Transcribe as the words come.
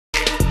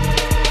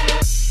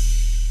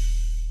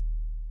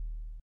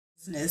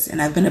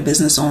And I've been a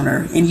business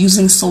owner and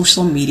using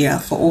social media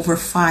for over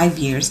 5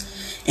 years.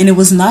 And it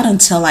was not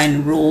until I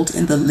enrolled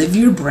in the Live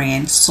Your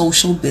Brand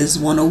Social Biz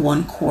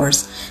 101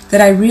 course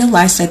that I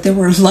realized that there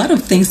were a lot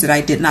of things that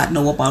I did not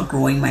know about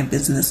growing my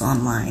business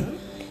online.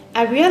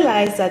 I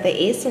realized that there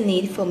is a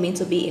need for me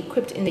to be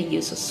equipped in the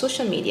use of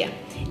social media,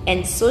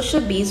 and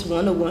Social Biz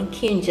 101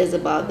 came just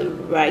about the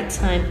right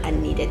time I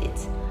needed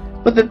it.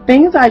 But the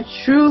things I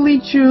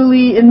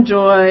truly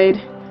enjoyed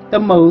the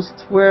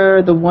most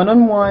were the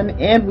one-on-one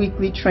and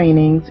weekly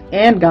trainings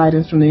and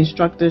guidance from the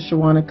instructor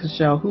Shawana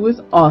Cashel, who is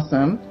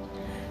awesome.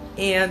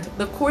 And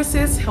the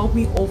courses helped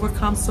me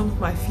overcome some of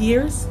my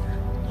fears,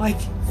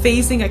 like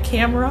facing a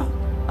camera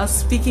or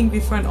speaking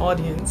before an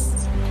audience.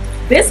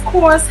 This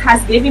course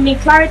has given me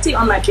clarity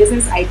on my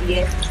business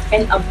idea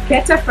and a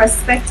better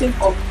perspective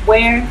of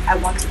where I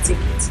want to take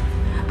it.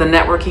 The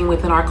networking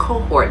within our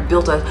cohort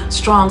built a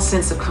strong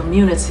sense of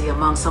community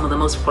among some of the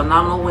most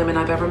phenomenal women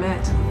I've ever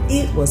met.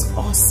 It was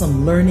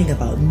awesome learning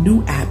about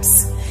new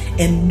apps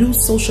and new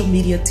social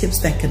media tips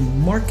that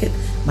can market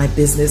my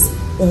business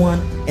on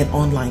an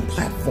online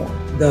platform.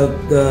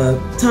 The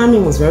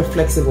timing was very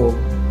flexible.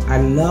 I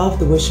love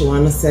the way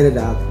Shawana set it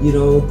up. You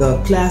know, the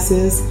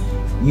classes,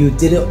 you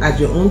did it at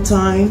your own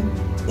time,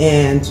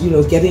 and you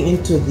know, getting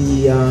into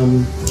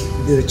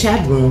the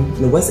chat room,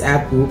 the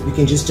WhatsApp group, you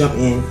can just jump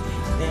in.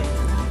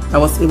 I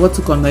was able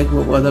to connect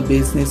with other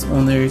business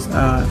owners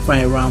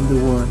from around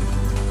the world.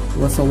 It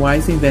was a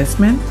wise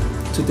investment.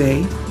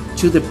 Today,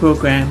 through the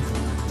program,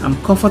 I'm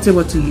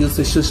comfortable to use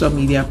the social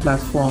media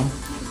platform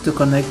to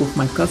connect with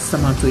my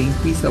customer to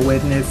increase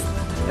awareness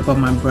about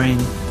my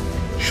brand.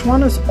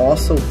 Shawana's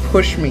also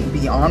pushed me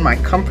beyond my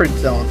comfort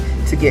zone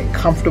to get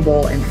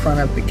comfortable in front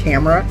of the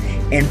camera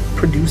and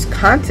produce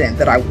content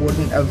that I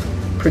wouldn't have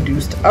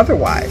produced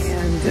otherwise.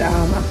 And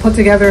I put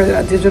together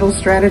a digital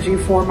strategy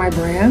for my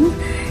brand,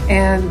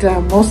 and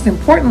most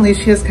importantly,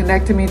 she has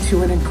connected me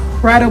to an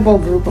incredible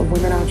group of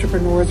women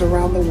entrepreneurs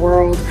around the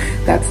world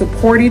that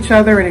support each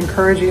other and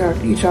encourage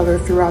each other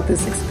throughout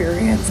this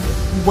experience.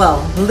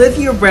 Well, Live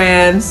Your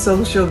Brand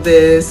Social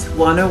Biz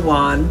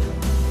 101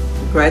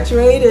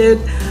 graduated.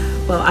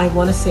 Well, I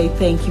want to say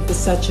thank you for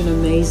such an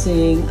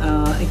amazing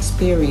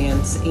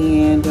experience,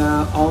 and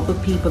all the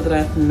people that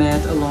I've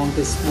met along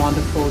this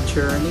wonderful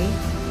journey.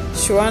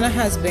 Shawana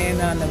has been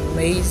an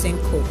amazing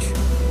coach.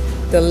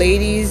 The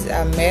ladies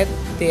I met,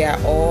 they are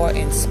all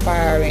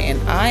inspiring, and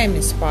I am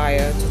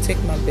inspired to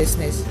take my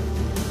business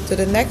to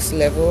the next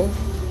level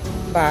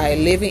by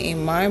living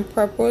in my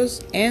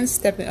purpose and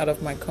stepping out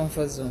of my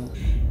comfort zone.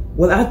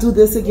 Will I do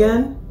this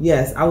again?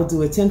 Yes, I will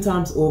do it 10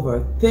 times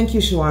over. Thank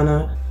you,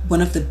 Shawana. One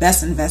of the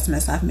best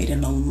investments I've made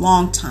in a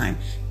long time,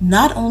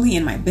 not only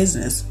in my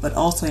business, but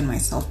also in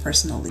myself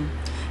personally.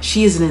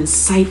 She is an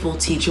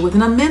insightful teacher with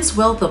an immense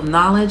wealth of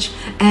knowledge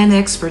and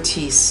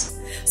expertise.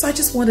 So I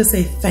just want to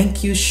say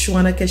thank you,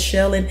 Shawana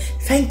Cashel, and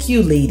thank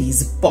you,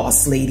 ladies,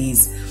 boss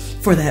ladies,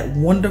 for that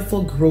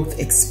wonderful growth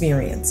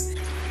experience.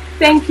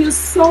 Thank you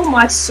so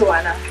much,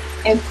 Shawana,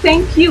 and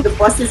thank you, the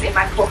bosses in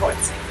my cohort.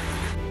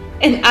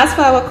 And as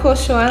for our coach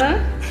Shawana,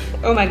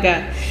 oh my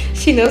God,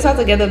 she knows how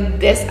to get the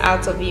best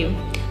out of you.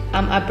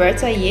 I'm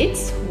Alberta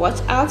Yates.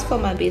 Watch out for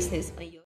my business on your